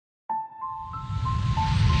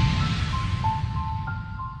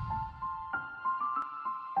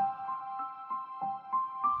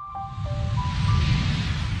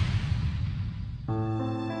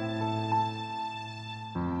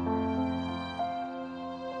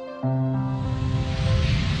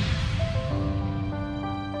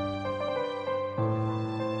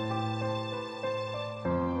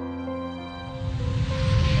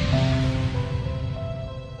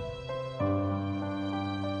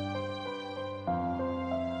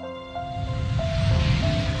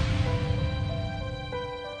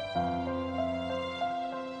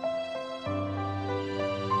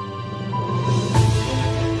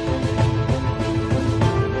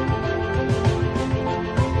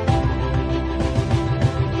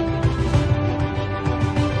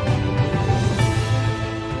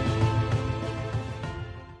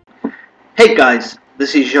Hey guys,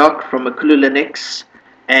 this is Jacques from MakuluLinux,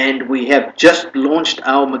 and we have just launched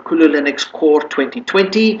our MakuluLinux Core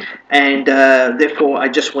 2020, and therefore I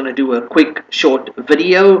just want to do a quick short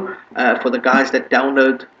video for the guys that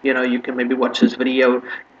download. You can maybe watch this video,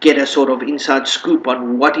 get a sort of inside scoop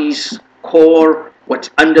on what is Core, what's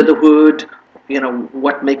under the hood,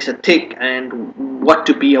 what makes it tick, and what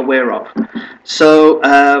to be aware of. So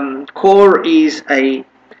Core is a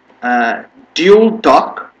dual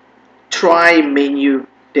dock tri-menu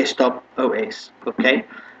desktop OS. Okay,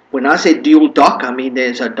 when I say dual dock, I mean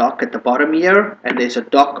there's a dock at the bottom here and there's a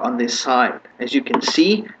dock on this side. As you can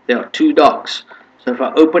see, there are two docks. So if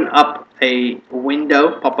I open up a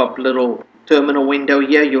window, pop up little terminal window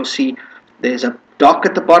here, you'll see there's a dock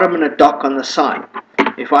at the bottom and a dock on the side.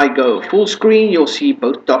 If I go full screen, you'll see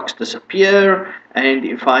both docks disappear, and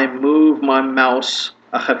if I move my mouse,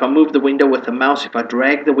 if I move the window with the mouse, if I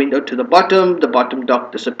drag the window to the bottom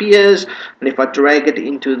dock disappears, and if I drag it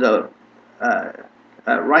into the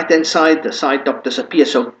right hand side, the side dock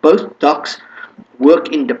disappears. So both docks work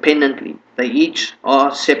independently. They each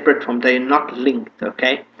are separate they're not linked.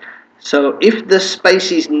 Okay, so if the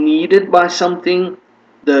space is needed by something,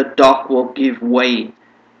 the dock will give way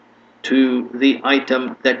to the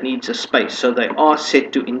item that needs a space. So they are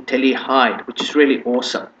set to IntelliHide, which is really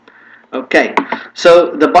awesome. Okay,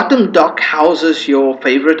 so the bottom dock houses your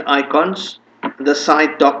favorite icons. The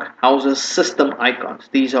side dock houses system icons.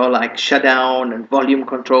 These are like shutdown and volume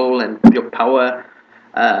control and your power,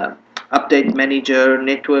 update manager,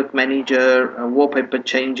 network manager, wallpaper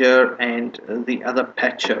changer, and the other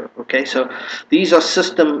patcher. Okay, so these are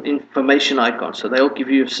system information icons. So they'll give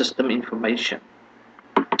you system information.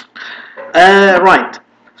 Right,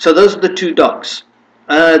 so those are the two docks.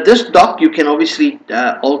 This dock you can obviously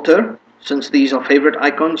alter. Since these are favorite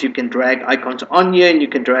icons, you can drag icons on here and you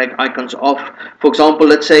can drag icons off. For example,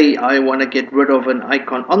 let's say I want to get rid of an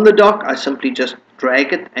icon on the dock. I simply just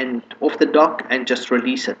drag it and off the dock and just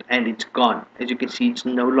release it, and it's gone. As you can see, it's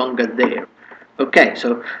no longer there. Okay,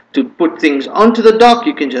 so to put things onto the dock,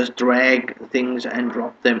 you can just drag things and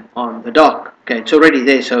drop them on the dock. Okay, it's already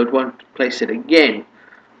there, so it won't place it again.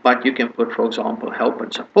 But you can put, for example, help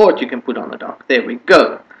and support, you can put on the dock. There we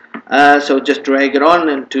go. So just drag it on,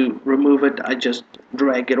 and to remove it, I just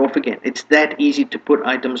drag it off again. It's that easy to put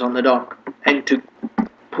items on the dock and to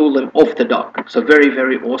pull them off the dock. So very,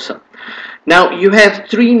 very awesome. Now you have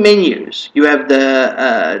three menus. You have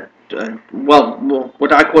the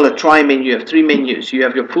what I call a tri menu. You have three menus. You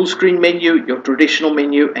have your full screen menu, your traditional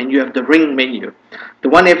menu, and you have the ring menu. The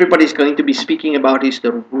one everybody's going to be speaking about is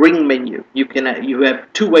the ring menu. You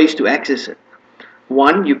have two ways to access it.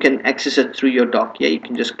 One, you can access it through your dock. Yeah, you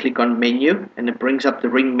can just click on menu and it brings up the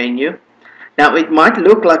ring menu. Now it might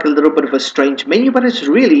look like a little bit of a strange menu, but it's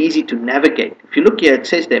really easy to navigate. If you look here, it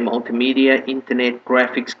says there multimedia, internet,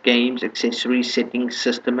 graphics, games, accessories, settings,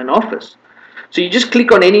 system, and office. So you just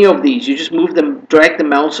click on any of these. You just move them, drag the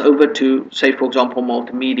mouse over to, say for example,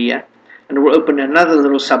 multimedia, and it will open another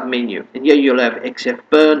little sub menu. And here you'll have XF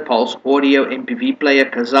Burn, Pulse Audio, MPV Player,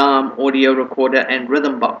 Kazam, Audio Recorder, and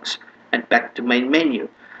Rhythm Box. And back to main menu.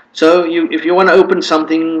 So if you want to open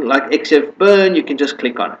something like XF Burn, you can just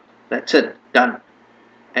click on it. That's it, done,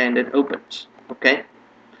 and it opens. Okay.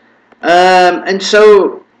 And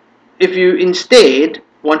so if you instead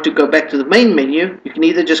want to go back to the main menu, you can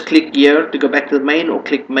either just click here to go back to the main, or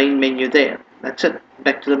click main menu there. That's it,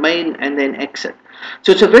 back to the main and then exit.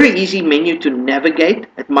 So it's a very easy menu to navigate.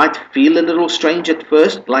 It might feel a little strange at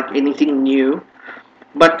first, like anything new.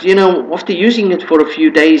 But after using it for a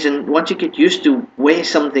few days, and once you get used to where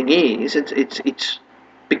something is, it's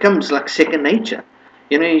becomes like second nature.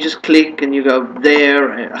 You just click and you go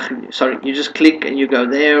there. You just click and you go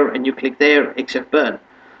there, and you click there, except burn,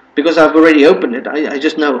 because I've already opened it. I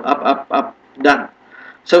just know up, done.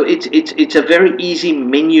 So it's a very easy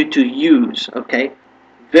menu to use. Okay,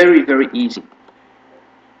 very, very easy.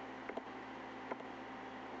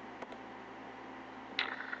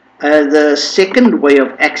 The second way of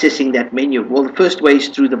accessing that menu, well, the first way is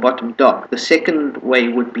through the bottom dock. The second way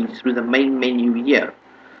would be through the main menu here.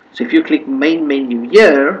 So if you click main menu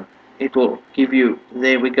here, it will give you,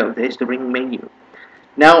 there we go, there's the ring menu.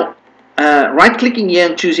 Now right clicking here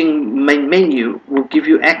and choosing main menu will give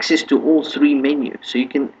you access to all three menus, so you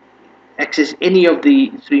can access any of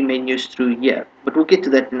the three menus through here, but we'll get to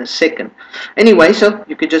that in a second. Anyway, so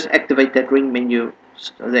you can just activate that ring menu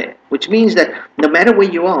there, which means that no matter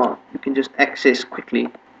where you are, you can just access quickly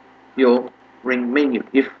your ring menu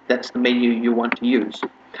if that's the menu you want to use.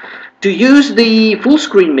 To use the full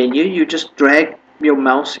screen menu, you just drag your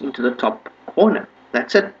mouse into the top corner.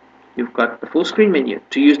 That's it. You've got the full screen menu.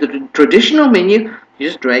 To use the traditional menu, you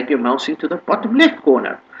just drag your mouse into the bottom left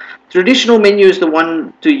corner. Traditional menu is the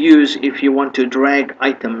one to use if you want to drag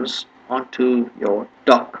items onto your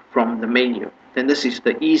dock from the menu. Then this is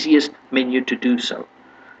the easiest menu to do so.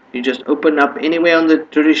 You just open up anywhere on the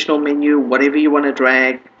traditional menu, whatever you want to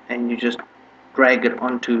drag, and you just drag it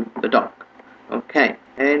onto the dock. Okay,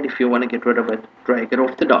 and if you want to get rid of it, drag it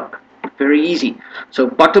off the dock. Very easy. So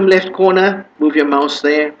bottom left corner, move your mouse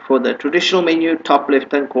there for the traditional menu, top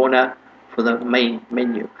left hand corner for the main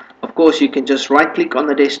menu. Of course, you can just right click on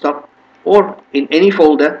the desktop or in any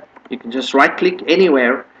folder. You can just right click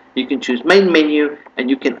anywhere. You can choose main menu and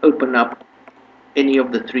you can open up any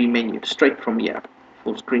of the three menus straight from here.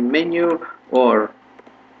 Full screen menu or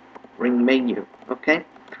ring menu. Okay,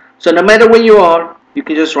 so no matter where you are, you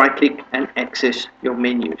can just right click and access your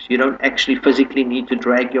menus. You don't actually physically need to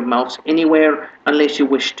drag your mouse anywhere unless you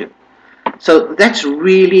wish to. So that's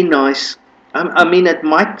really nice. I mean, it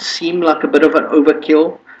might seem like a bit of an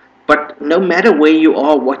overkill, but no matter where you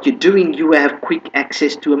are, what you're doing, you have quick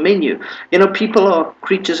access to a menu. You know, people are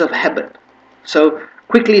creatures of habit. So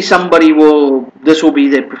quickly somebody will, this will be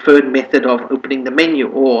their preferred method of opening the menu,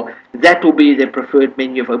 or that will be their preferred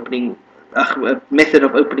menu of opening method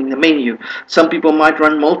of opening the menu. Some people might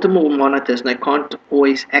run multiple monitors and they can't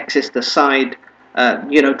always access the side,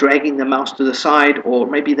 dragging the mouse to the side, or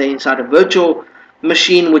maybe they're inside a virtual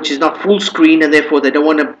machine which is not full screen and therefore they don't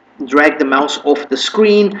want to drag the mouse off the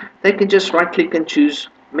screen. They can just right click and choose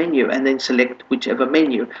menu and then select whichever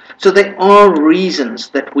menu. So there are reasons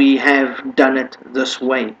that we have done it this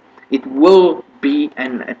way. It will be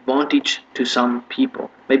an advantage to some people.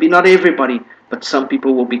 Maybe not everybody, but some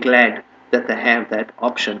people will be glad that they have that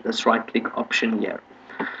option, this right click option here.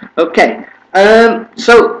 Okay,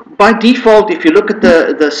 so by default, if you look at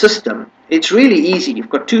the system, it's really easy. You've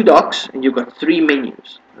got two docks and you've got three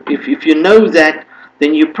menus. If you know that,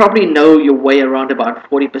 then you probably know your way around about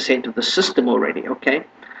 40% of the system already. Okay,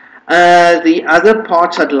 the other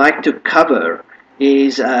parts I'd like to cover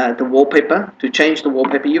is the wallpaper. To change the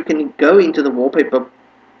wallpaper, you can go into the wallpaper,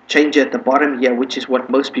 change at the bottom here, which is what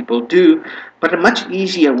most people do, but a much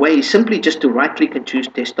easier way is simply just to right click and choose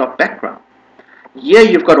desktop background. Here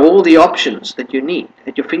you've got all the options that you need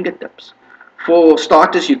at your fingertips. For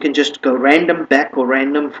starters, you can just go random back or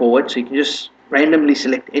random forward, so you can just randomly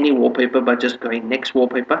select any wallpaper by just going next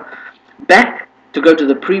wallpaper, back to go to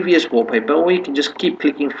the previous wallpaper, or you can just keep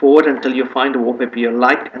clicking forward until you find a wallpaper you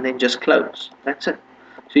like and then just close. That's it.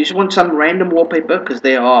 So you just want some random wallpaper because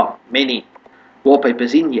there are many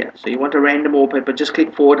wallpapers in here. So you want a random wallpaper, just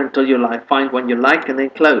click forward until you find one you like and then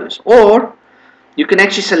close. Or you can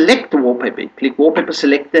actually select the wallpaper. Click wallpaper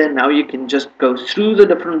selector. Now you can just go through the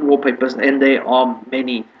different wallpapers, and there are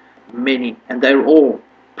many, and they're all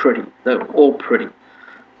pretty.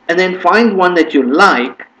 And then find one that you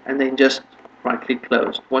like and then just right click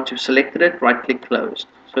close. Once you've selected it, right click close.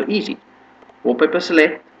 So easy. Wallpaper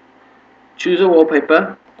select, choose a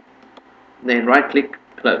wallpaper, then right click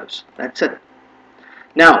close. That's it.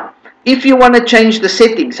 Now, if you want to change the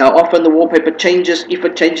settings, how often the wallpaper changes, if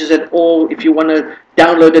it changes at all, if you want to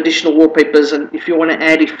download additional wallpapers, and if you want to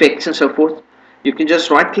add effects and so forth, you can just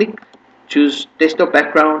right click, choose desktop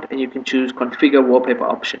background, and you can choose configure wallpaper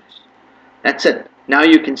options. That's it. Now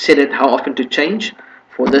you can set it how often to change.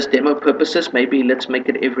 For this demo purposes, maybe let's make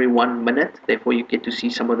it every 1 minute, therefore you get to see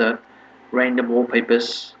some of the random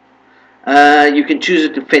wallpapers. You can choose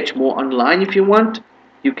it to fetch more online if you want.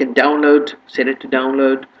 You can download, set it to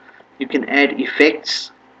download. You can add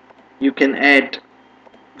effects. You can add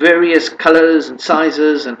various colors and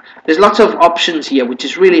sizes, and there's lots of options here, which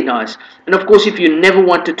is really nice. And of course, if you never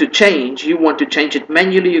wanted to change, you want to change it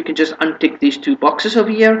manually, you can just untick these two boxes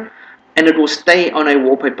over here, and it will stay on a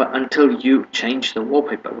wallpaper until you change the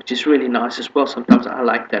wallpaper, which is really nice as well. Sometimes I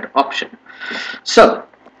like that option. So,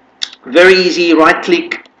 very easy, right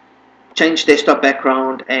click, change desktop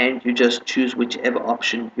background, and you just choose whichever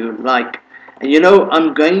option you like. And you know,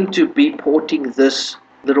 I'm going to be porting this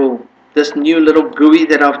new little GUI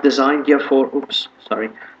that I've designed here for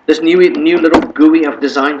This new little GUI I've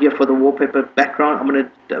designed here for the wallpaper background, I'm going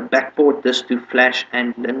to backport this to Flash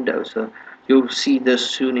and Windows. So you'll see this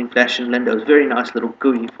soon in Flash and Windows. Very nice little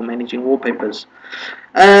GUI for managing wallpapers.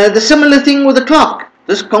 The similar thing with the clock.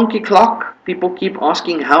 This conky clock, people keep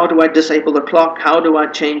asking, how do I disable the clock? How do I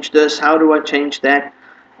change this? How do I change that?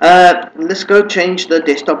 Let's go change the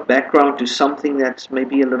desktop background to something that's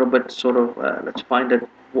maybe a little bit sort of, let's find a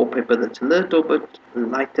wallpaper that's a little bit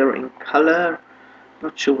lighter in color.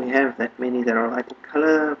 Not sure we have that many that are light in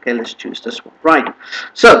color. Okay, let's choose this one. Right,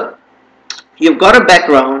 so you've got a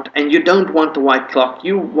background and you don't want the white clock.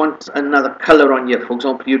 You want another color on here. For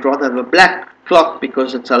example, you'd rather have a black clock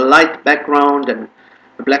because it's a light background and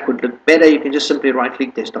the black would look better. You can just simply right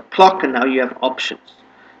click desktop clock and now you have options.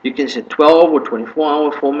 You can set 12 or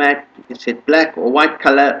 24-hour format. You can set black or white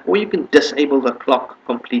color, or you can disable the clock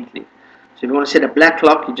completely. So if you want to set a black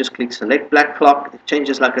clock, you just click select black clock. It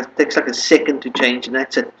changes takes like a second to change, and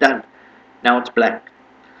that's it, done. Now it's black.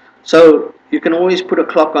 So you can always put a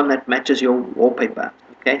clock on that matches your wallpaper.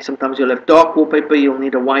 Okay, sometimes you'll have dark wallpaper, you'll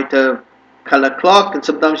need a whiter color clock, and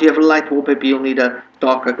sometimes you have a light wallpaper, you'll need a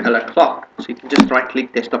darker color clock. So you can just right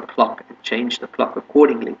click desktop clock and change the clock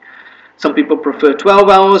accordingly. Some people prefer 12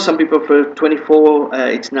 hours, some people prefer 24.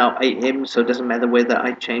 It's now AM, so it doesn't matter whether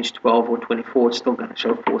I change 12 or 24, it's still going to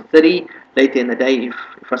show 4:30. Later in the day,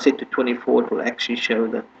 if I set to 24, it will actually show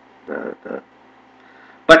the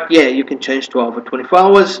but yeah, you can change 12 or 24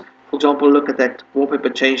 hours. For example, look at that wallpaper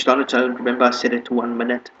changed on its own. Remember, I set it to 1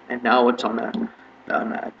 minute, and now it's on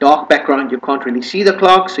a dark background. You can't really see the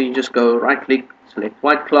clock, so you just go right click, select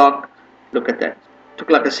white clock. Look at that.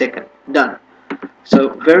 Took like a second. Done. So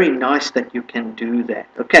very nice that you can do that.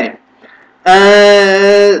 Okay.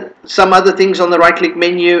 Some other things on the right click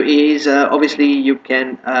menu is obviously you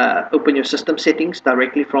can open your system settings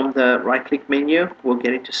directly from the right click menu. We'll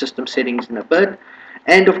get into system settings in a bit.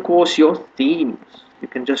 And of course your themes. You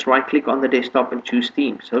can just right click on the desktop and choose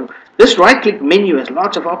themes. So this right click menu has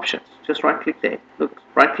lots of options. Just right click there. Look,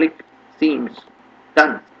 right click themes.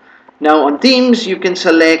 Done. Now on themes you can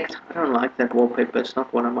select, I don't like that wallpaper, it's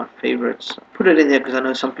not one of my favorites. I put it in there because I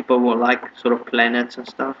know some people will like sort of planets and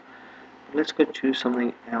stuff. Let's go choose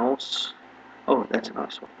something else. Oh, that's a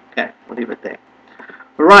nice one. Okay, we'll leave it there.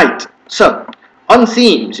 Right, so on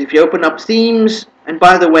themes, if you open up themes, and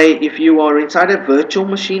by the way, if you are inside a virtual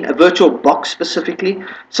machine, a virtual box specifically,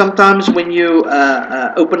 sometimes when you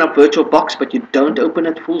open up virtual box but you don't open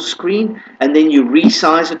it full screen and then you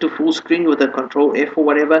resize it to full screen with a control F or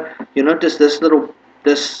whatever, you notice this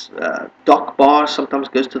dock bar sometimes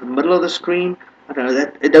goes to the middle of the screen. I don't know,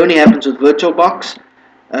 that it only happens with virtual box,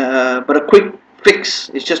 but a quick fix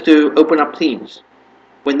is just to open up themes.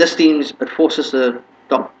 When this themes, it forces the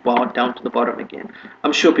dock bar down to the bottom again.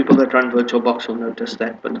 I'm sure people that run VirtualBox will notice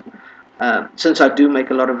that, but since I do make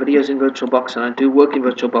a lot of videos in VirtualBox and I do work in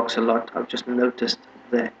VirtualBox a lot, I've just noticed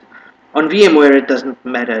that. On VMware it doesn't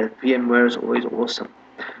matter. VMware is always awesome.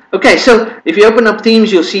 Okay, so if you open up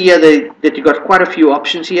themes, you'll see here that you've got quite a few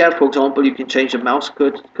options here. For example, you can change the mouse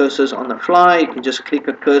cursors on the fly. You can just click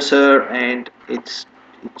a cursor and it's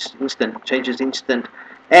instant, changes instant.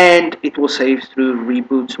 And it will save through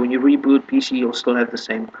reboots. When you reboot PC, you'll still have the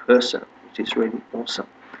same cursor, which is really awesome.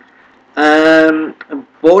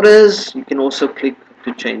 Borders, you can also click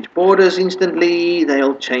to change borders instantly.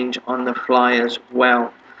 They'll change on the fly as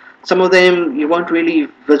well. Some of them you won't really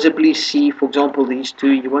visibly see. For example, these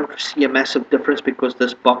two, you won't see a massive difference because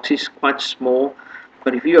this box is quite small.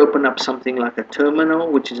 But if you open up something like a terminal,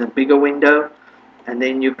 which is a bigger window, and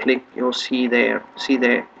then you click, you'll see there,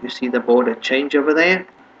 you see the border change over there.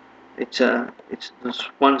 This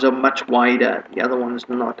ones are much wider, the other one's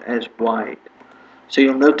not as wide. So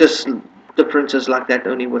you'll notice differences like that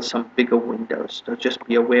only with some bigger windows. So just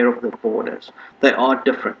be aware of the borders. They are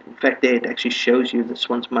different. In fact, there it actually shows you this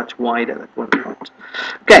one's much wider, that one's not.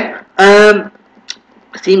 Okay,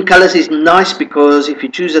 theme colors is nice because if you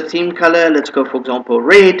choose a theme color, let's go for example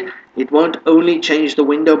red, it won't only change the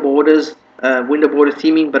window borders, window border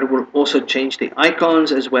theming, but it will also change the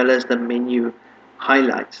icons as well as the menu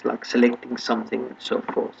highlights, like selecting something and so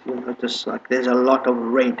forth. You'll notice like there's a lot of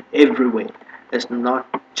red everywhere. It's not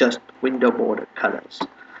just window border colors.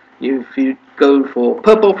 If you go for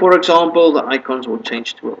purple, for example, the icons will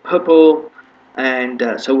change to a purple, and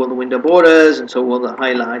so will the window borders, and so will the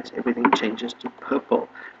highlights. Everything changes to purple.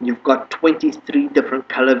 You've got 23 different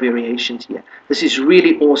color variations here. This is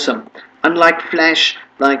really awesome. Unlike Flash,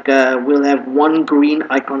 like we'll have one green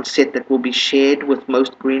icon set that will be shared with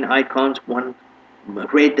most green icons, one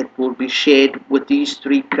red that will be shared with these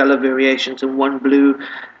three color variations, and one blue.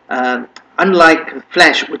 Unlike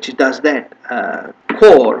Flash, which does that,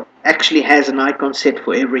 Core actually has an icon set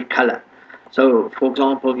for every color. So for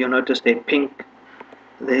example, you'll notice there's pink,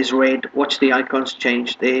 there's red. Watch the icons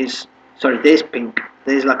change. There's pink,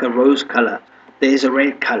 there's like a rose color, there's a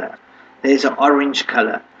red color, there's an orange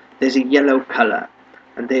color, there's a yellow color,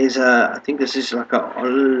 and there's a, I think this is like a,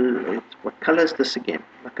 what color is this again,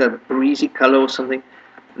 like a breezy color or something.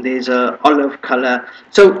 There's a olive color.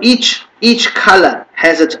 So each color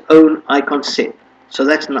has its own icon set. So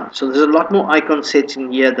that's nice. So there's a lot more icon sets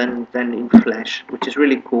in here than in Flash, which is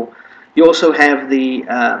really cool. You also have the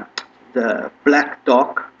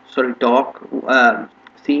dark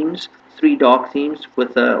themes, 3 dark themes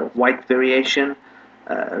with a white variation,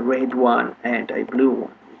 a red one, and a blue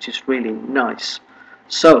one, which is really nice.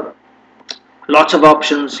 So lots of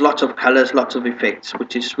options, lots of colors, lots of effects,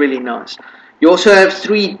 which is really nice. You also have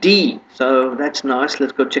 3D, so that's nice.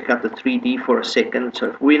 Let's go check out the 3D for a second.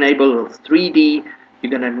 So if we enable 3D,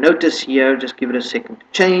 you're going to notice here, just give it a second to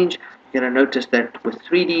change. You're going to notice that with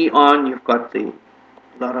 3D on, you've got the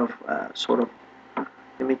lot of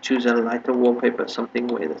let me choose a lighter wallpaper, something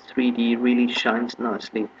where the 3D really shines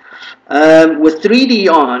nicely. With 3D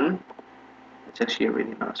on, it's actually a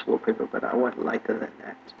really nice wallpaper, but I want lighter than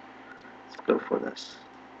that. Let's go for this.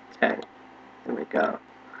 Okay, there we go.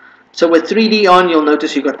 So with 3D on, you'll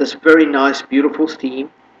notice you've got this very nice, beautiful theme.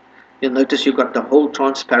 You'll notice you've got the whole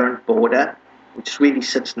transparent border, which really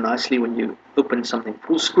sits nicely when you open something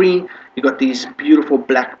full screen. You've got these beautiful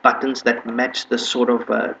black buttons that match this sort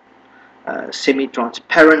of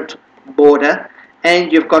semi-transparent border.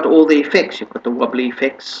 And you've got all the effects. You've got the wobbly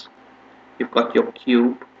effects. You've got your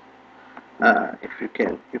cube. If you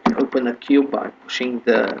can open the cube by pushing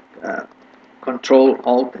the Control,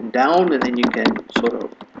 Alt, and down, and then you can sort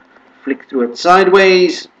of flick through it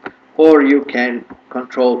sideways, or you can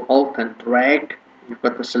Control, Alt, and drag. You've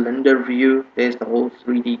got the cylinder view. There's the whole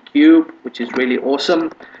 3D cube, which is really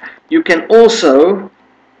awesome. You can also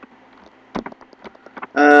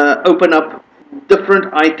open up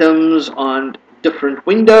different items on different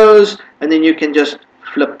windows, and then you can just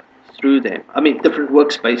flip through them. I mean, different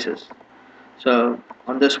workspaces. So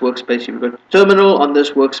on this workspace you've got terminal, on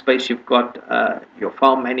this workspace you've got your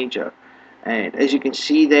file manager, and as you can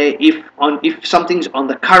see there, if something's on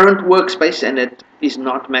the current workspace and it is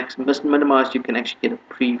not minimized, you can actually get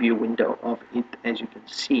a preview window of it, as you can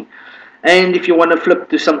see. And if you want to flip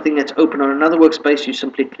to something that's open on another workspace, you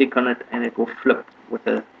simply click on it and it will flip with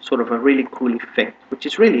a sort of a really cool effect, which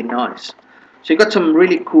is really nice. So you've got some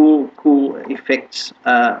really cool effects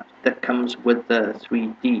that comes with the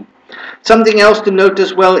 3D. Something else to note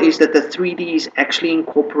as well is that the 3D is actually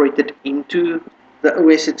incorporated into the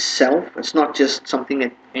OS itself. It's not just something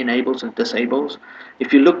that enables and disables.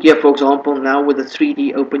 If you look here, for example, now with the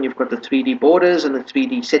 3D open, you've got the 3D borders and the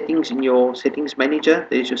 3D settings in your settings manager.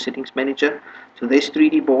 There's your settings manager. So there's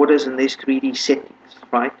 3D borders and there's 3D settings,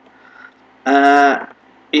 right?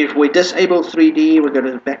 If we disable 3D, we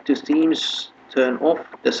go back to themes, turn off,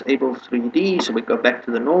 disable 3D. So we go back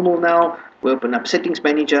to the normal now. We open up settings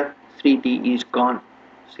manager, 3D is gone.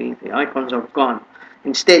 See, the icons are gone.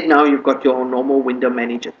 Instead, now you've got your normal window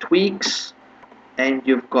manager tweaks, and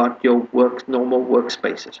you've got your normal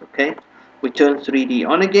workspaces. Okay, we turn 3D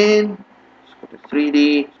on again. Let's go to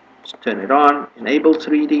 3D. Let's turn it on. Enable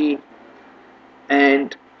 3D,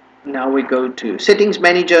 and now we go to settings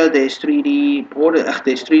manager. There's 3D border.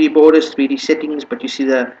 There's 3D borders, 3D settings, but you see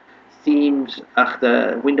the themes,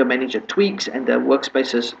 the window manager tweaks, and the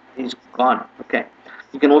workspaces is gone. Okay,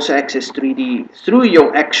 you can also access 3D through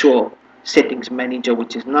your actual settings manager,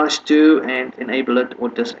 which is nice too, and enable it or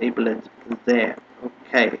disable it there.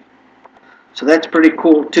 Okay, so that's pretty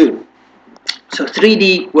cool too. So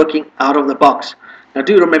 3D working out of the box. Now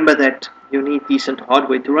do remember that you need decent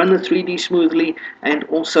hardware to run the 3D smoothly, and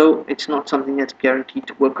also it's not something that's guaranteed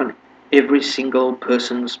to work on every single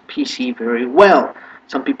person's PC very well.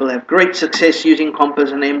 Some people have great success using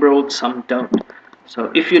Compass and Emerald, some don't.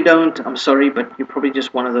 So if you don't, I'm sorry, but you're probably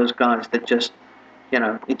just one of those guys that just,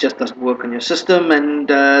 it just doesn't work on your system, and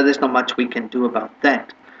there's not much we can do about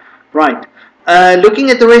that. Right. Looking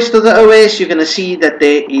at the rest of the OS, you're going to see that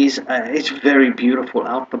there is, it's very beautiful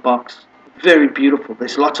out the box. Very beautiful.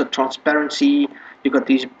 There's lots of transparency. You've got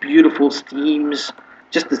these beautiful themes.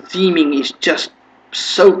 Just the theming is just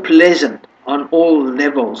so pleasant on all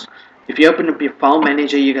levels. If you open up your file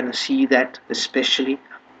manager, you're going to see that, especially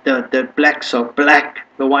the blacks are black,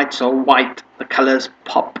 the whites are white, the colors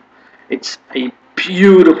pop. It's a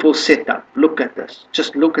beautiful setup. Look at this.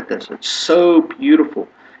 Just look at this. It's so beautiful.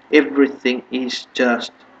 Everything is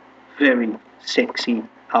just very sexy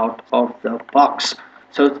out of the box.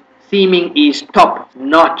 So theming is top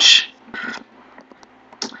notch.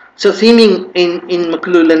 So theming in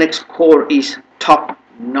MakuluLinux Core is top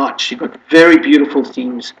notch. You've got very beautiful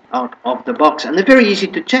themes out of the box, and they're very easy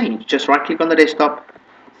to change. Just right click on the desktop,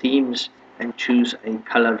 themes, and choose a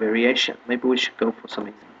color variation. Maybe we should go for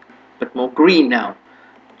something a bit more green now.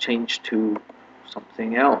 Change to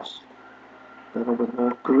something else, a little bit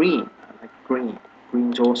more green. I like green.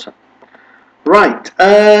 Green's awesome. Right,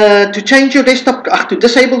 to change your desktop, to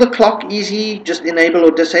disable the clock, easy, just enable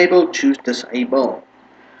or disable, choose disable.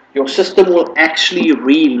 Your system will actually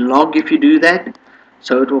re-log if you do that,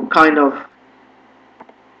 so it will kind of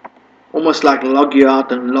almost like log you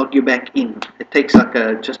out and log you back in. It takes like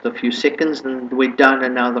just a few seconds and we're done,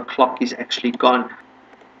 and now the clock is actually gone.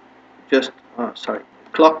 Just, sorry,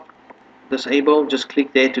 clock disable, just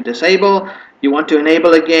click there to disable. You want to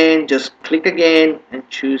enable again, just click again and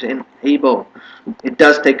choose enable. It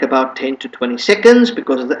does take about 10 to 20 seconds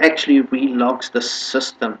because it actually relogs the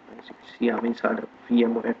system. As you can see, I'm inside a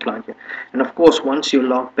VMware client here. And of course, once you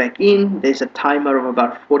log back in, there's a timer of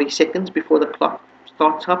about 40 seconds before the clock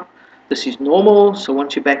starts up. This is normal, so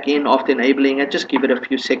once you're back in after enabling it, just give it a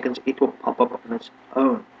few seconds, it will pop up on its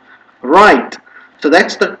own. Right, so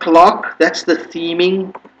that's the clock, that's the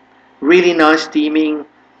theming. Really nice theming,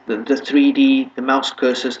 the 3D, the mouse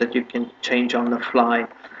cursors that you can change on the fly.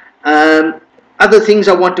 Other things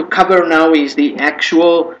I want to cover now is the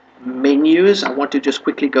actual menus. I want to just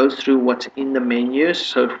quickly go through what's in the menus.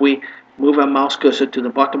 So if we move our mouse cursor to the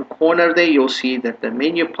bottom corner there, you'll see that the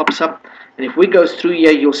menu pops up. And if we go through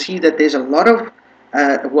here, you'll see that there's a lot of,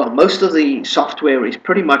 well, most of the software is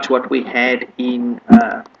pretty much what we had in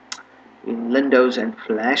Windows and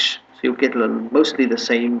Flash. So you'll get mostly the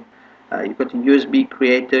same. You've got the USB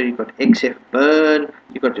creator, you've got XF burn,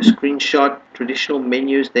 you've got your screenshot, traditional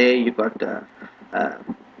menus there, you've got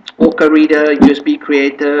Orca reader, USB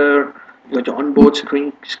creator, you've got your onboard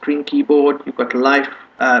screen keyboard, you've got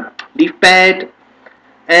leaf pad,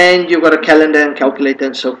 and you've got a calendar and calculator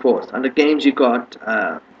and so forth. Under games you've got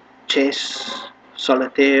chess,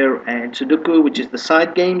 solitaire, and Sudoku, which is the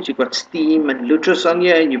side games. You've got Steam and Lutris on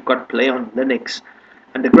here, and you've got Play on Linux.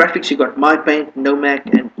 Under graphics, you've got MyPaint, Nomac,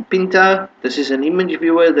 and Pinta. This is an image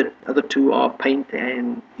viewer. The other two are Paint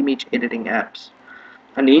and image editing apps.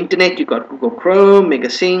 On the internet, you've got Google Chrome,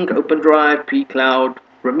 MegaSync, OpenDrive, pCloud,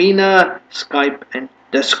 Ramina, Skype, and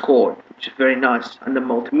Discord, which is very nice. Under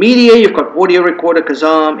multimedia, you've got audio recorder,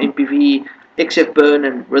 Kazam, MPV, XF Burn,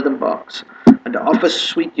 and Rhythmbox. Under Office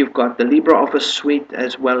Suite, you've got the LibreOffice Suite,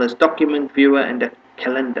 as well as Document Viewer and a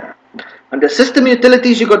Calendar. Under System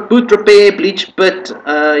Utilities, you've got Boot Repair,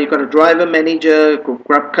 BleachBit, you've got a Driver Manager,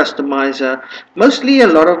 Grub Customizer, mostly a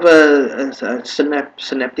lot of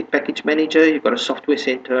Synaptic Package Manager. You've got a Software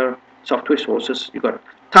Center, Software Sources, you've got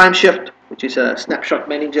TimeShift, which is a Snapshot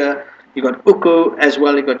Manager, you've got Uku as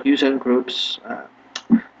well, you've got User and Groups,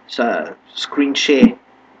 Screen Share,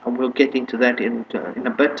 and we'll get into that in a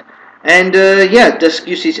bit. And yeah, Disk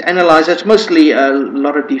Usage Analyzer. It's mostly a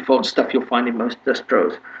lot of default stuff you'll find in most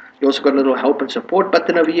distros. You also got a little help and support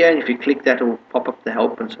button over here, and if you click that, it will pop up the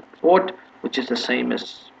help and support, which is the same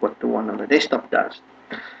as what the one on the desktop does.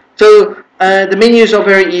 So the menus are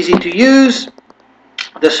very easy to use.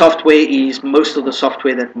 The software is most of the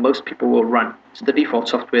software that most people will run. It's the default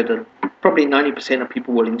software that probably 90% of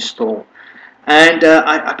people will install. And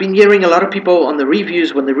I've been hearing a lot of people on the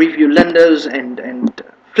reviews when they review Windows and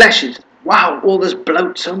Flashes. Wow, all this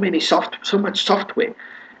bloat, so much software.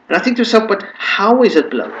 And I think to myself, but how is it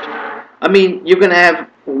bloat? I mean, you're going to have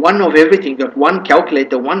one of everything. You've got one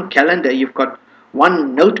calculator, one calendar, you've got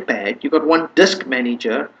one notepad, you've got one disk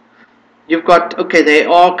manager. You've got, okay, there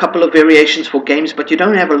are a couple of variations for games, but you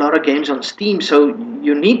don't have a lot of games on Steam, so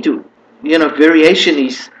you need to, variation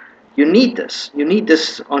is, you need this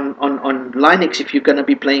on Linux if you're going to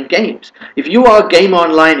be playing games. If you are a gamer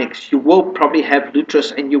on Linux, you will probably have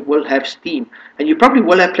Lutris and you will have Steam, and you probably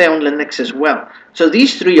will have Play on Linux as well. So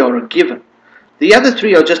these three are a given. The other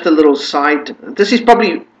three are just a little side. This is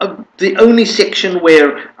probably the only section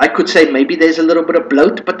where I could say maybe there's a little bit of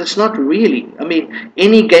bloat, but it's not really. I mean,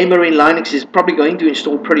 any gamer in Linux is probably going to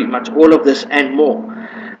install pretty much all of this and more.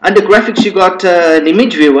 Under graphics, you got an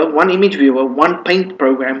image viewer, one paint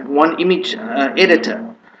program, one image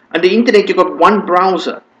editor. Under internet, you got one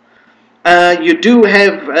browser. You do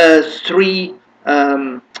have 3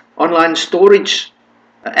 online storage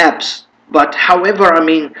apps, but however, I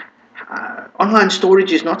mean, online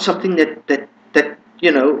storage is not something that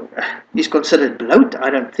is considered bloat, I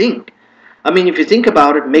don't think. I mean, if you think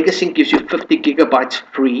about it, MegaSync gives you 50 gigabytes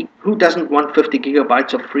free. Who doesn't want 50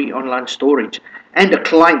 gigabytes of free online storage and a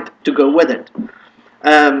client to go with it?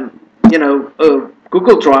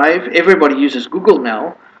 Google Drive, everybody uses Google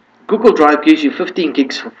now. Google Drive gives you 15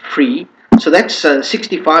 gigs for free. So that's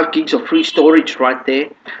 65 gigs of free storage right there.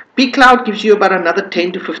 pCloud gives you about another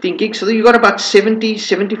 10 to 15 gigs. So you got about 70,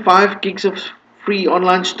 75 gigs of free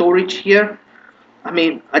online storage here. I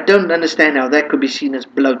mean, I don't understand how that could be seen as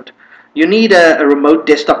bloat. You need a remote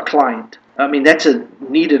desktop client. I mean, that's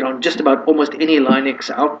needed on just about almost any Linux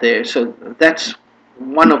out there. So that's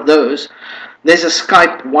one of those. There's a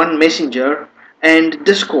Skype, one Messenger, and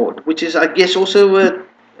Discord, which is, I guess, also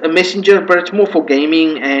a messenger, but it's more for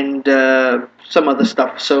gaming and some other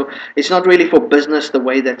stuff. So it's not really for business the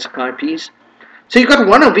way that Skype is. So you got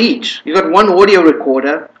one of each. You got one audio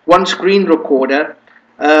recorder, one screen recorder,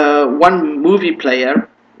 one movie player,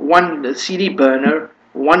 one CD burner,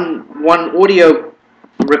 one audio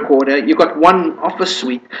recorder. You got one office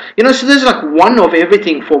suite. So there's like one of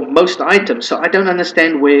everything for most items. So I don't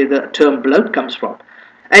understand where the term bloat comes from.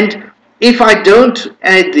 And if I don't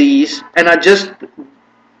add these and I just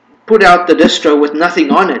put out the distro with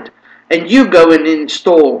nothing on it, and you go and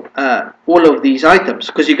install all of these items,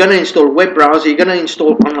 because you're going to install a web browser, you're going to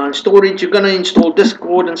install online storage, you're going to install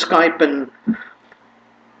Discord and Skype, and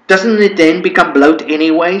doesn't it then become bloat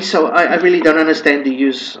anyway? So I really don't understand the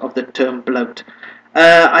use of the term bloat.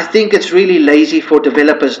 I think it's really lazy for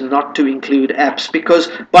developers not to include apps, because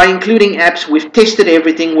by including apps, we've tested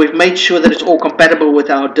everything, we've made sure that it's all compatible with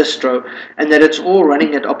our distro, and that it's all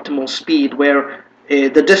running at optimal speed, where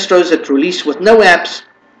the distros that release with no apps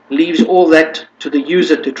leaves all that to the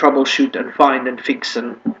user to troubleshoot and find and fix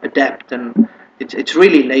and adapt, and it's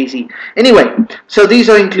really lazy. Anyway, so these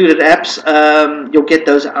are included apps. You'll get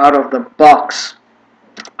those out of the box.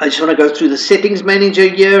 I just want to go through the settings manager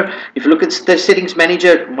here. If you look at the settings manager,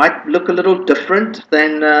 it might look a little different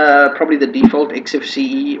than probably the default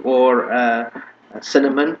XFCE or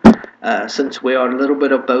Cinnamon, since we are a little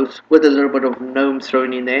bit of both with a little bit of GNOME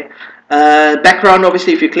thrown in there. Background,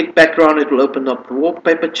 obviously, if you click background, it will open up the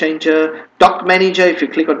wallpaper changer. Dock manager, if you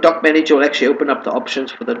click on dock manager, it will actually open up the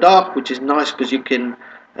options for the dock, which is nice because you can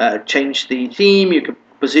change the theme, you can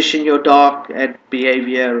position your dock, add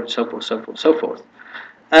behavior, and so forth, so forth, so forth.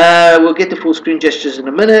 We'll get the full screen gestures in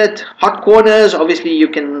a minute. Hot corners, obviously you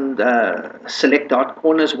can select the hot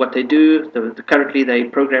corners, what they do. Currently they're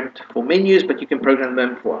programmed for menus, but you can program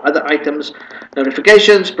them for other items.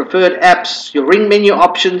 Notifications, preferred apps, your ring menu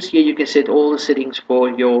options. Here you can set all the settings for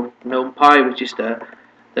your GNOME Pi, which is the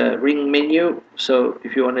ring menu. So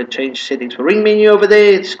if you want to change settings for ring menu over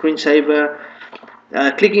there, it's screensaver.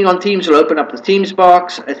 Clicking on themes will open up the themes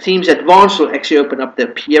box. Themes advanced will actually open up the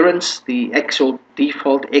appearance, the actual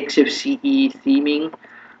default XFCE theming.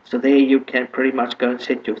 So there you can pretty much go and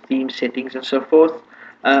set your theme settings and so forth.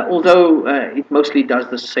 Although it mostly does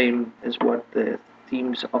the same as what the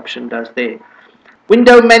themes option does there.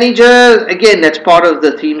 Window manager, again, that's part of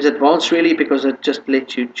the themes advanced really, because it just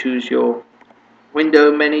lets you choose your window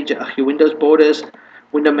manager, your Windows borders.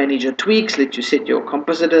 Window manager tweaks let you set your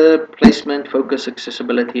compositor, placement, focus,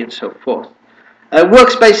 accessibility, and so forth.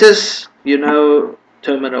 Workspaces,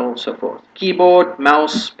 terminal, so forth. Keyboard,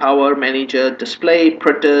 mouse, power manager, display,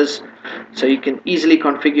 printers. So you can easily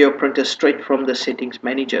configure your printer straight from the settings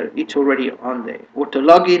manager. It's already on there. Auto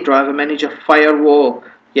login, driver manager, firewall.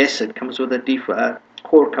 Yes, it comes with a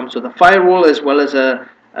Core comes with a firewall as well as a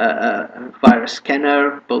virus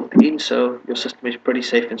scanner built in, so your system is pretty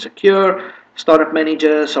safe and secure. Startup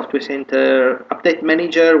manager, software center, update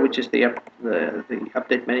manager, which is the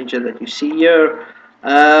update manager that you see here.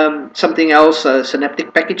 Something else,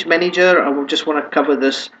 synaptic package manager. I will just want to cover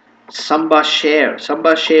this. Samba share.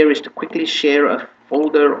 Samba share is to quickly share a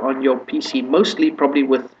folder on your PC, mostly probably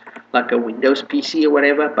with like a Windows PC or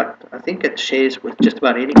whatever, but I think it shares with just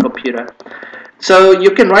about any computer. So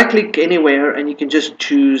you can right click anywhere and you can just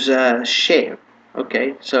choose share.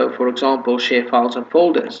 Okay, so for example, share files and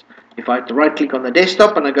folders. If I right click on the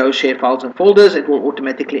desktop and I go share files and folders, it will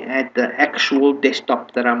automatically add the actual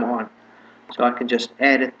desktop that I'm on. So I can just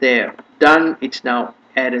add it there. Done, it's now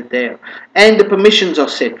added there. And the permissions are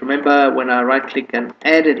set. Remember when I right click and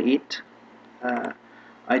added it,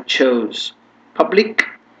 I chose public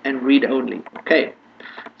and read only. Okay.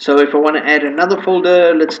 So if I want to add another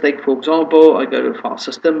folder, let's take for example, I go to file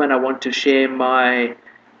system and I want to share my,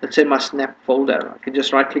 let's say my snap folder. I can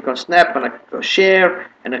just right click on snap and I go share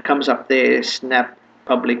and it comes up there, snap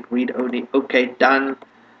public read only. Okay, done.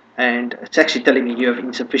 And it's actually telling me you have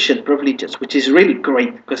insufficient privileges, which is really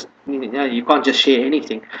great because you can't just share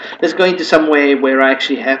anything. Let's go into somewhere where I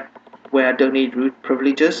actually have, where I don't need root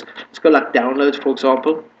privileges. Let's go like downloads, for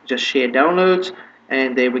example. Just share downloads,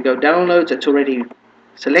 and there we go, downloads. It's already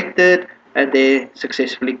selected. and they're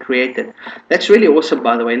successfully created. That's really awesome,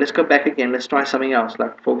 by the way. Let's go back again. Let's try something else.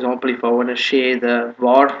 Like, for example, if I want to share the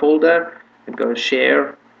var folder, I go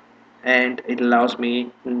share, and it allows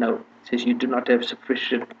me, no, it says you do not have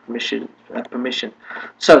sufficient permission.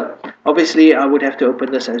 So obviously I would have to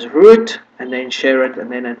open this as root and then share it,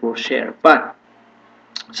 and then it will share. But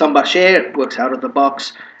Samba Share works out of the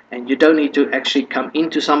box, and you don't need to actually come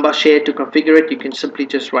into Samba Share to configure it. You can simply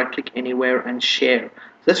just right click anywhere and share.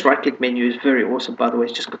 This right click menu is very awesome, by the way.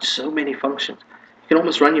 It's just got so many functions. You can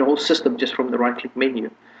almost run your whole system just from the right click menu.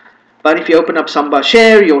 But if you open up Samba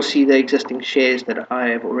Share, you'll see the existing shares that I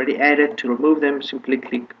have already added. To remove them, simply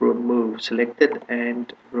click remove, select it,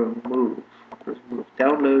 and remove. Remove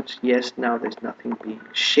downloads. Yes, now there's nothing being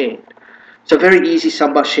shared. So very easy.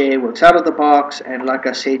 Samba Share works out of the box, and like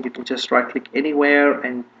I said, you can just right click anywhere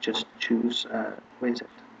and just choose where is it?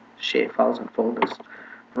 Share files and folders.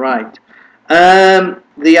 Right.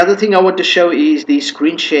 The other thing I want to show is the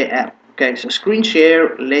screen share app. Okay, so screen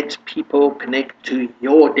share lets people connect to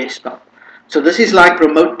your desktop. So this is like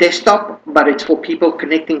remote desktop, but it's for people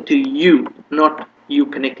connecting to you, not you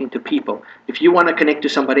connecting to people. If you want to connect to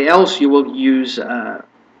somebody else, you will use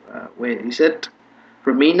where is it?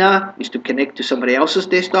 Romina is to connect to somebody else's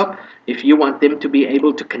desktop. If you want them to be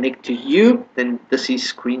able to connect to you, then this is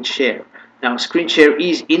screen share. Now screen share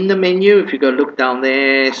is in the menu. If you go look down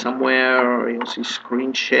there somewhere, you'll see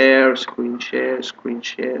screen share, screen share, screen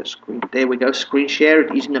share, screen. There we go, screen share.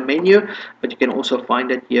 It is in the menu, but you can also find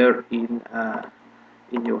it here in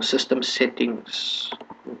your system settings.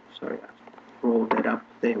 Oh, sorry, I rolled that up.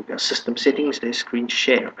 There we go, system settings. There's screen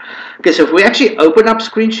share. Okay, so if we actually open up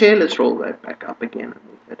screen share, let's roll that back up again and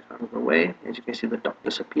move that out of the way. As you can see, the dock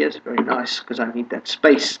disappears. Very nice, because I need that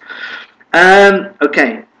space.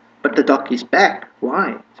 Okay. But the dock is back.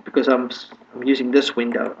 Why? It's because I'm using this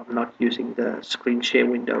window. I'm not using the screen share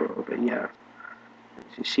window over here.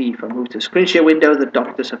 As you see, if I move to the screen share window, the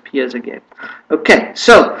dock disappears again. Okay,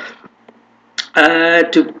 so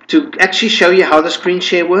to actually show you how the screen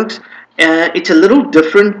share works, it's a little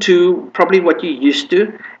different to probably what you're used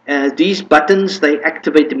to. These buttons, they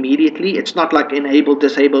activate immediately. It's not like enable,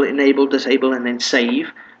 disable, and then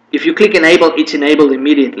save. If you click enable, it's enabled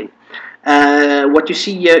immediately. What you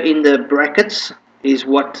see here in the brackets is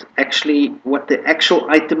what the actual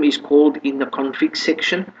item is called in the config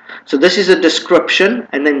section. So this is a description,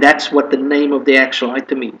 and then that's what the name of the actual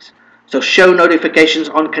item is. So show notifications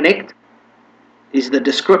on connect is the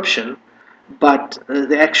description, but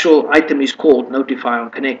the actual item is called notify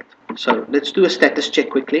on connect. So let's do a status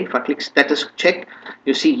check quickly. If I click status check,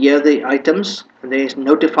 you see here the items, and there's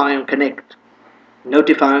notify on connect,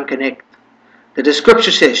 notify on connect. The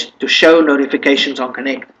description says to show notifications on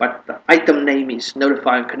connect, but the item name is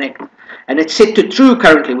notify on connect, and it's set to true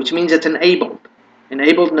currently, which means it's enabled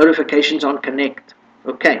notifications on connect.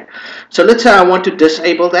 Okay, so let's say I want to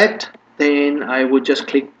disable that, then I would just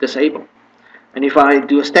click disable, and if I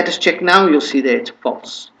do a status check now, you'll see that it's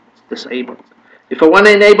false, it's disabled. If I want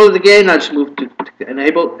to enable it again, I just move to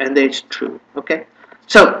enable, and there it's true. Okay,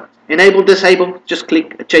 so enable, disable, just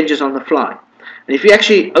click, it changes on the fly. And if you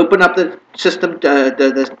actually open up the system,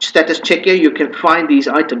 the status check here, you can find these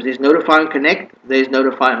items. There's notify on connect, there's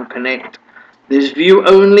notify on connect. There's view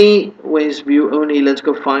only, where's view only? Let's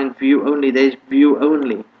go find view only, there's view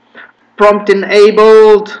only. Prompt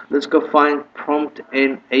enabled, let's go find prompt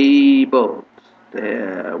enabled.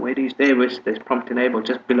 There's prompt enabled,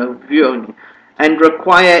 just below view only. And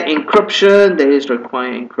require encryption, there's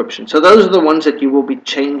require encryption. So those are the ones that you will be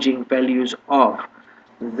changing values of.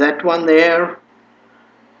 That one there,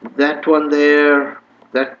 that one there,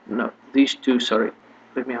 these two, sorry,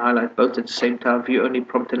 let me highlight both at the same time. View only,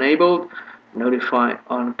 prompt enabled, notify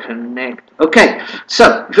on connect. Okay,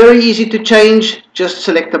 so very easy to change. Just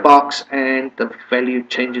select the box and the value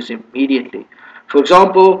changes immediately. For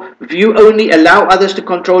example, view only, allow others to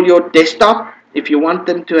control your desktop. If you want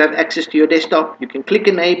them to have access to your desktop, you can click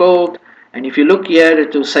enabled, and if you look here,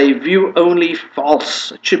 it will say view only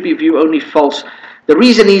false. It should be view only false. The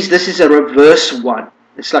reason is this is a reverse one.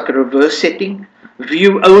 It's like a reverse setting.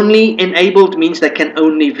 View only enabled means they can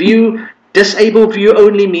only view. Disable view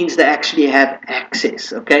only means they actually have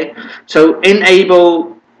access. Okay, so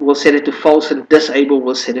enable will set it to false, and disable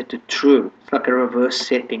will set it to true. It's like a reverse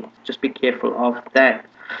setting. Just be careful of that.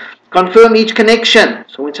 Confirm each connection.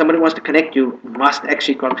 So when somebody wants to connect, you must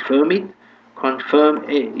actually confirm it. Confirm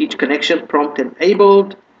each connection. Prompt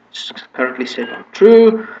enabled. It's currently set on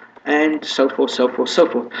true, and so forth, so forth, so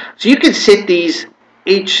forth. So you can set these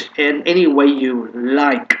each in any way you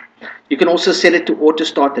like. You can also set it to auto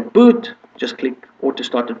start at boot. just click auto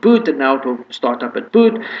start at boot, and now it will start up at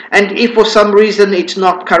boot. And if for some reason it's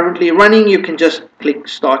not currently running, you can just click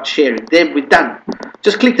start sharing. There, we're done.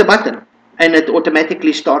 Just click the button and it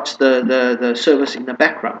automatically starts the service in the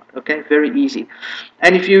background. Okay, very easy.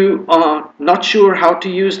 And if you are not sure how to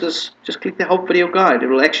use this, just click the help video guide. It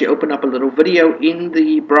will actually open up a little video in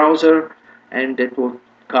the browser, and it will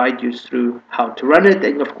guide you through how to run it.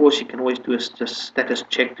 And of course, you can always do a status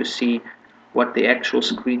check to see what the actual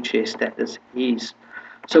screen share status is.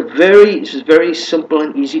 So it's very simple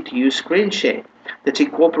and easy to use screen share that's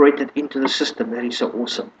incorporated into the system. That is so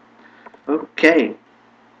awesome. Okay.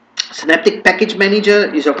 Synaptic Package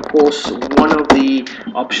Manager is of course one of the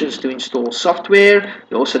options to install software.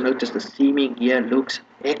 You also notice the theming here looks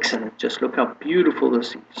excellent. Just look how beautiful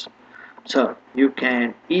this is. So you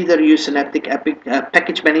can either use Synaptic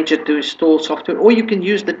Package Manager to install software, or you can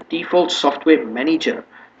use the default software manager.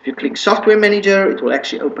 If you click software manager, it will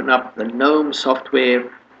actually open up the GNOME software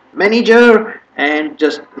manager, and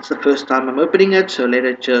it's the first time I'm opening it, so let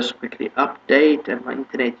it just quickly update. And my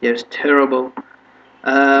internet here is terrible.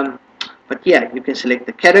 But yeah, you can select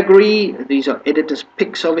the category. These are editor's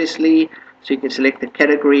picks, obviously, so you can select the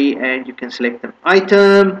category and you can select an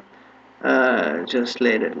item. Just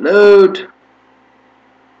let it load.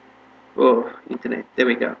 Oh, internet, there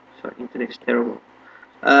we go. So internet's terrible.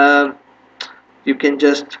 You can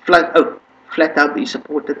just flat out be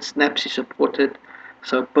supported. Snaps is supported,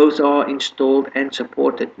 so both are installed and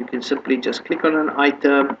supported. You can simply just click on an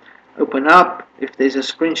item, open up. If there's a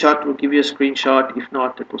screenshot, it will give you a screenshot. If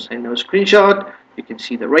not, it will say no screenshot. You can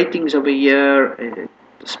see the ratings over here,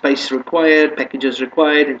 the space required, packages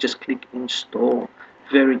required, and just click install.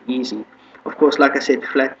 Very easy. Of course, like I said,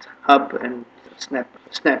 Flat Hub and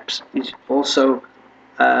Snaps is also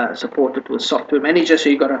supported with Software Manager, so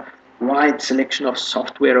you got a wide selection of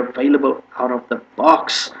software available out of the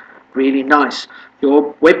box. Really nice.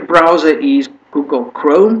 Your web browser is Google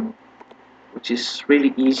Chrome, which is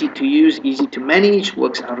really easy to use, easy to manage,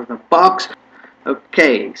 works out of the box.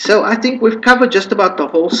 Okay, so I think we've covered just about the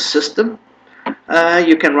whole system.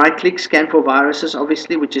 You can right click, scan for viruses,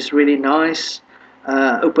 obviously, which is really nice.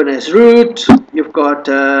 Open as root. You've got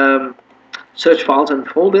search files and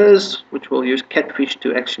folders, which will use Catfish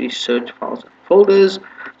to actually search files and folders.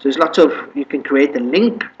 So there's lots of, you can create a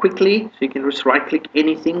link quickly, so you can just right click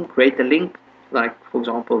anything, create a link, like for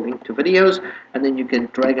example link to videos, and then you can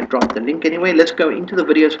drag and drop the link anyway. Let's go into the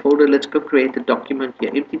videos folder. Let's go create a document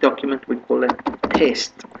here, empty document. We call it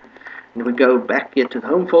test, and we go back here to the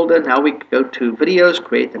home folder. Now we go to videos,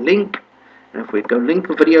 create a link, and if we go link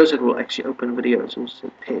to videos, it will actually open videos. We'll say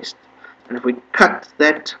test, and if we cut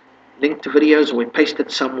that link to videos, or we paste it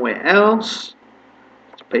somewhere else,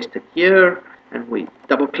 let's paste it here, and we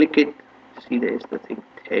double click it. See, there's the thing,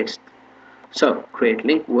 test. So create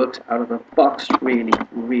link works out of the box. Really,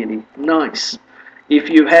 really nice. If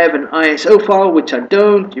you have an ISO file, which I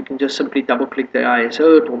don't, you can just simply double click the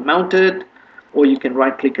ISO, it will mount it, or you can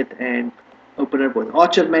right click it and open it with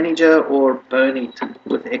Archive Manager, or burn it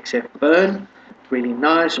with XF burn. Really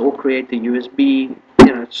nice. Or create the USB,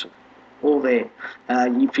 it's all there.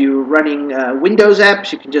 If you're running Windows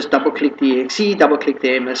apps, you can just double click the exe, double click the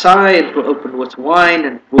MSI, and it will open with Wine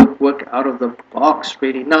and work out of the box.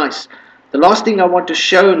 Really nice. The last thing I want to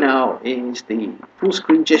show now is the full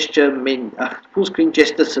screen gesture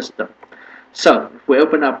system. So if we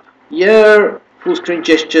open up here, full screen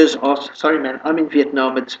gestures are, sorry man, I'm in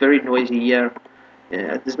Vietnam, it's very noisy here.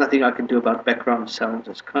 There's nothing I can do about background sounds.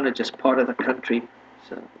 It's kind of just part of the country.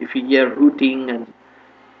 So if you hear hooting, and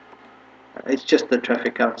it's just the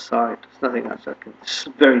traffic outside, there's nothing else I can. It's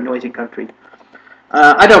a very noisy country.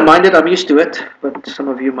 I don't mind it, I'm used to it, but some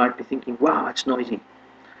of you might be thinking, wow, it's noisy.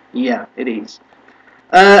 Yeah, it is.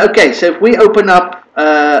 Okay, so if we open up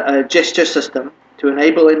a gesture system, to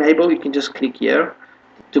enable, you can just click here.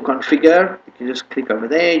 To configure, you can just click over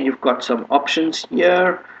there. You've got some options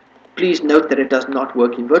here. Please note that it does not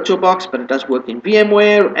work in VirtualBox, but it does work in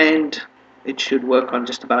VMware, and it should work on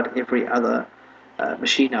just about every other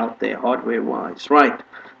machine out there, hardware-wise. Right,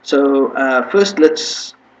 so first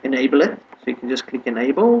let's enable it. So you can just click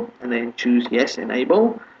enable, and then choose yes,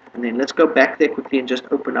 enable. And then let's go back there quickly and just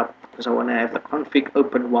open up, because I want to have the config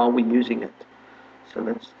open while we're using it. So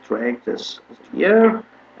let's drag this here,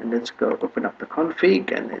 and let's go open up the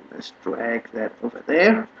config, and then let's drag that over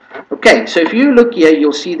there. Okay, so if you look here,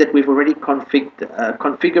 you'll see that we've already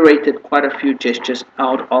configured quite a few gestures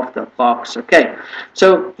out of the box. Okay,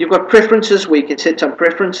 so you've got preferences where you can set some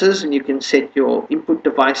preferences, and you can set your input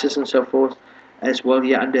devices and so forth as well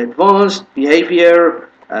here under advanced, behavior,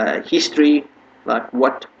 history, like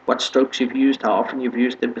what what strokes you've used, how often you've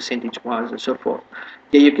used them percentage-wise, and so forth.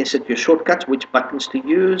 Here you can set your shortcuts, which buttons to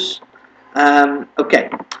use. Okay,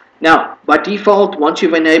 now by default, once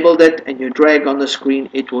you've enabled it and you drag on the screen,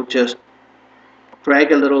 it will just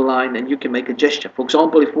drag a little line and you can make a gesture. For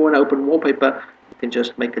example, if you want to open wallpaper, you can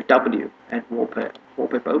just make a W and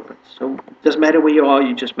wallpaper opens. So it doesn't matter where you are,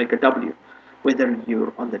 you just make a W. Whether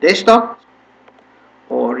you're on the desktop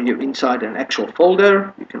or you're inside an actual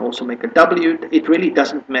folder, you can also make a W. It really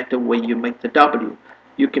doesn't matter where you make the W.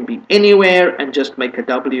 You can be anywhere and just make a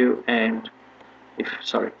W, and if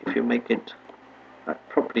you make it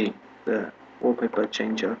properly, the wallpaper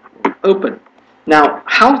changer will open. Now,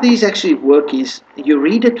 how these actually work is you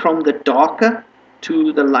read it from the darker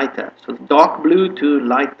to the lighter. So dark blue to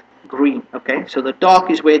light green. Okay, so the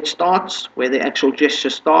dark is where it starts, where the actual gesture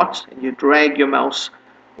starts, and you drag your mouse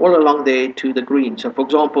all along there to the green. So for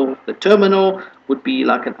example, the terminal would be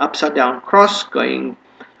like an upside down cross going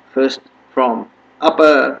first from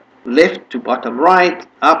upper left to bottom right,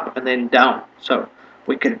 up and then down. So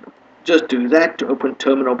we can just do that to open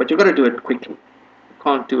terminal, but you've got to do it quickly. You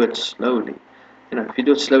can't do it slowly. You know, if you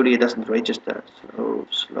do it slowly, it doesn't register. Slow,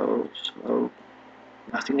 slow, slow.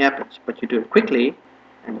 Nothing happens. But you do it quickly,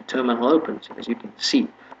 and the terminal opens, as you can see.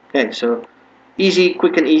 Okay, so easy,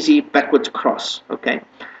 quick and easy, backwards cross. Okay,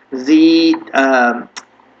 the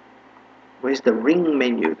where's the ring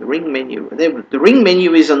menu? The ring menu. The ring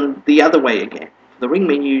menu is on the other way again. The ring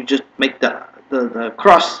menu, you just make the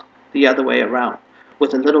cross the other way around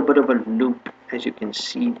with a little bit of a loop, as you can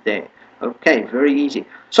see there. Okay, very easy.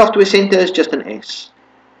 Software Center is just an S.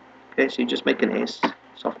 Okay, so you just make an S.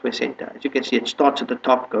 Software Center. As you can see, it starts at the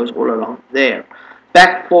top, goes all along there.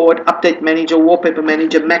 Back, forward, update manager, wallpaper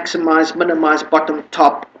manager, maximize, minimize, bottom,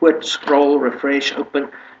 top, quit, scroll, refresh, open.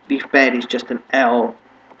 Leaf pad is just an L.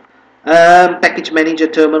 Package manager,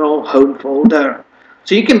 terminal, home folder.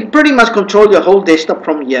 So you can pretty much control your whole desktop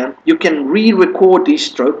from here. You can re-record these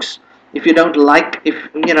strokes. If you don't like, if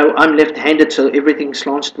you know, I'm left-handed, so everything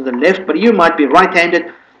slants to the left, but you might be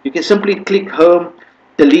right-handed, you can simply click home,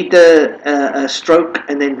 delete a stroke,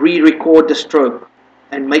 and then re-record the stroke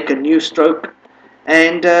and make a new stroke.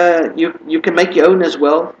 And you can make your own as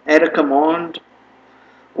well. Add a command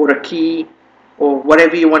or a key or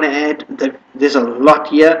whatever you want to add. There's a lot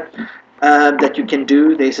here that you can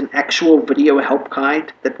do. There's an actual video help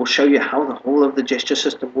guide that will show you how the whole of the gesture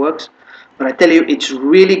system works. But I tell you, it's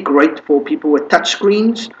really great for people with touch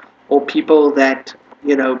screens or people that,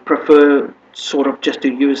 you know, prefer sort of just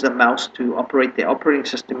to use the mouse to operate their operating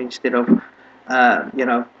system instead of, you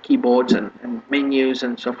know, keyboards and menus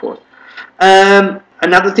and so forth.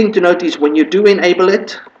 Another thing to note is when you do enable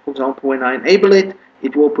it, for example, when I enable it,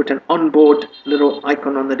 it will put an onboard little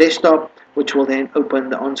icon on the desktop, which will then open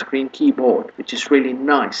the on-screen keyboard, which is really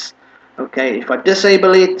nice. Okay, if I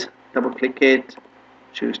disable it, double click it,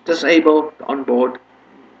 choose disable, the onboard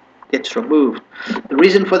gets removed. The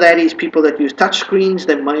reason for that is people that use touch screens,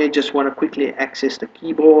 they might just want to quickly access the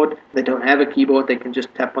keyboard. They don't have a keyboard, they can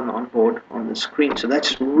just tap on the onboard on the screen. So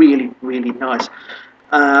that's really, really nice.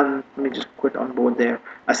 Let me just quit onboard there.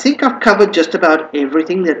 I think I've covered just about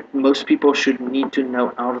everything that most people should need to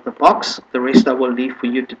know out of the box. The rest I will leave for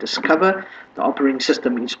you to discover. The operating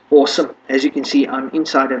system is awesome. As you can see, I'm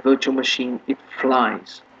inside a virtual machine. It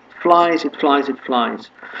flies. It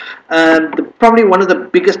flies. Probably one of the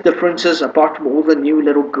biggest differences, apart from all the new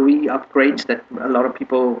little GUI upgrades that a lot of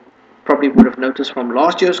people probably would have noticed from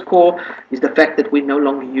last year's core, is the fact that we no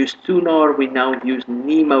longer use Tunar, we now use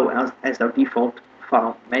Nemo as our default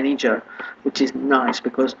file manager, which is nice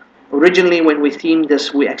because originally when we themed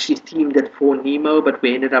this, we actually themed it for Nemo, but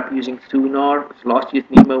we ended up using Tunar because last year's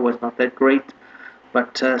Nemo was not that great.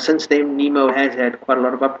 But since then, Nemo has had quite a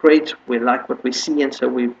lot of upgrades. We like what we see, and so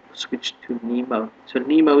we've switched to Nemo. So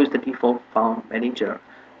Nemo is the default file manager,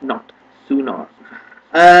 not Tunar.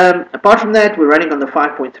 Apart from that, we're running on the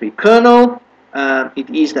 5.3 kernel. It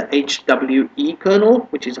is the HWE kernel,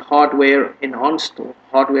 which is a hardware enhanced or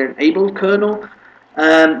hardware enabled kernel.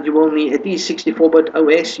 You will need at least 64-bit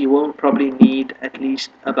OS. You will probably need at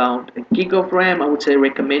least about a gig of RAM. I would say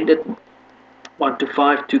recommended 1 to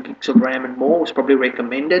 5, 2 gigs of RAM and more is probably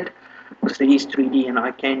recommended because there is 3D and eye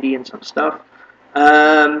candy and some stuff.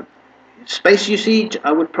 Space usage,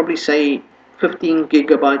 I would probably say 15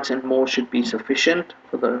 gigabytes and more should be sufficient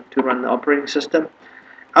for to run the operating system.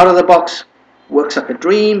 Out of the box, works like a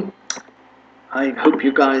dream. I hope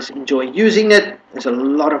you guys enjoy using it. There's a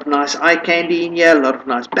lot of nice eye candy in here, a lot of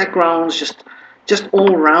nice backgrounds, just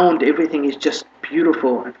all around everything is just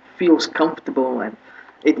beautiful and feels comfortable, and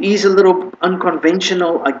it is a little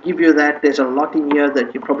unconventional, I give you that. There's a lot in here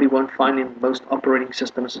that you probably won't find in most operating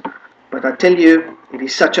systems, but I tell you, It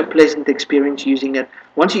is such a pleasant experience using it.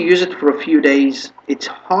 Once you use it for a few days, it's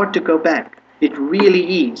hard to go back. It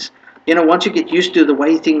really is. You know, once you get used to the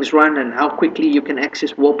way things run and how quickly you can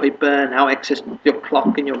access wallpaper and how access your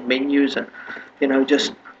clock and your menus and, you know,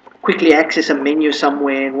 just quickly access a menu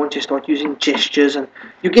somewhere, and once you start using gestures and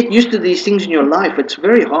you get used to these things in your life, it's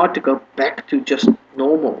very hard to go back to just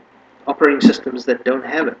normal operating systems that don't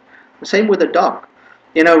have it. The same with a dock.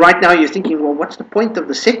 You know, right now you're thinking, well, what's the point of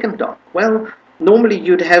the second dock? Well, normally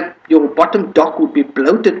you'd have your bottom dock would be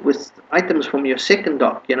bloated with items from your second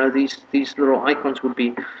dock. You know, these little icons would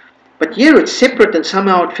be, but here it's separate and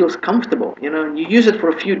somehow it feels comfortable. You know, you use it for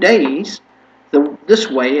a few days this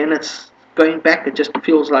way, and it's going back. It just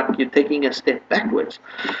feels like you're taking a step backwards.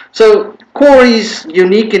 So Core is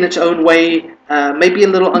unique in its own way, maybe a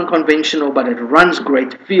little unconventional, but it runs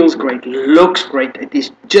great, feels great, looks great. It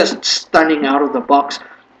is just stunning out of the box,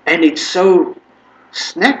 and it's so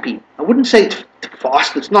snappy. I wouldn't say it's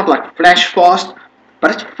fast. It's not like flash fast,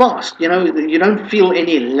 but it's fast. You know, you don't feel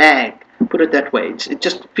any lag. Put it that way. It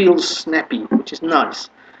just feels snappy, which is nice.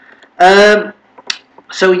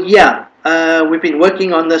 So yeah, we've been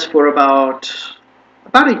working on this for about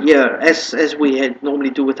a year, as we had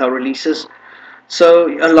normally do with our releases. So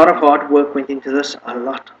a lot of hard work went into this. A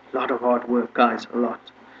lot of hard work, guys. A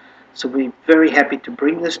lot. So we're very happy to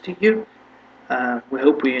bring this to you. We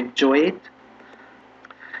hope you enjoy it.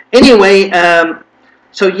 Anyway,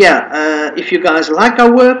 so yeah, if you guys like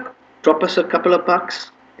our work, drop us a couple of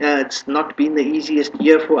bucks. It's not been the easiest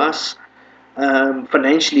year for us,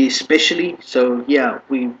 financially especially. So yeah,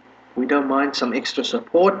 we don't mind some extra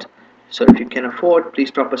support. So if you can afford, please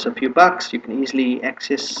drop us a few bucks. You can easily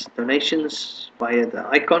access donations via the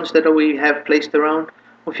icons that we have placed around.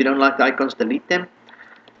 Or if you don't like the icons, delete them.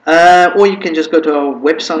 Or you can just go to our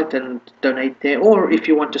website and donate there. Or if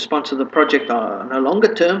you want to sponsor the project on a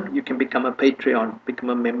longer term, you can become a Patreon, become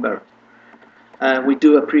a member. We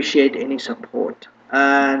do appreciate any support.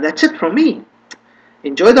 That's it from me.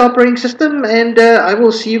 Enjoy the operating system, and I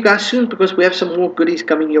will see you guys soon because we have some more goodies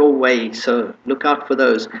coming your way. So look out for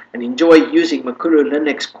those and enjoy using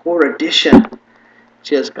MakuluLinux Core Edition.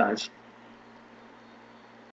 Cheers, guys.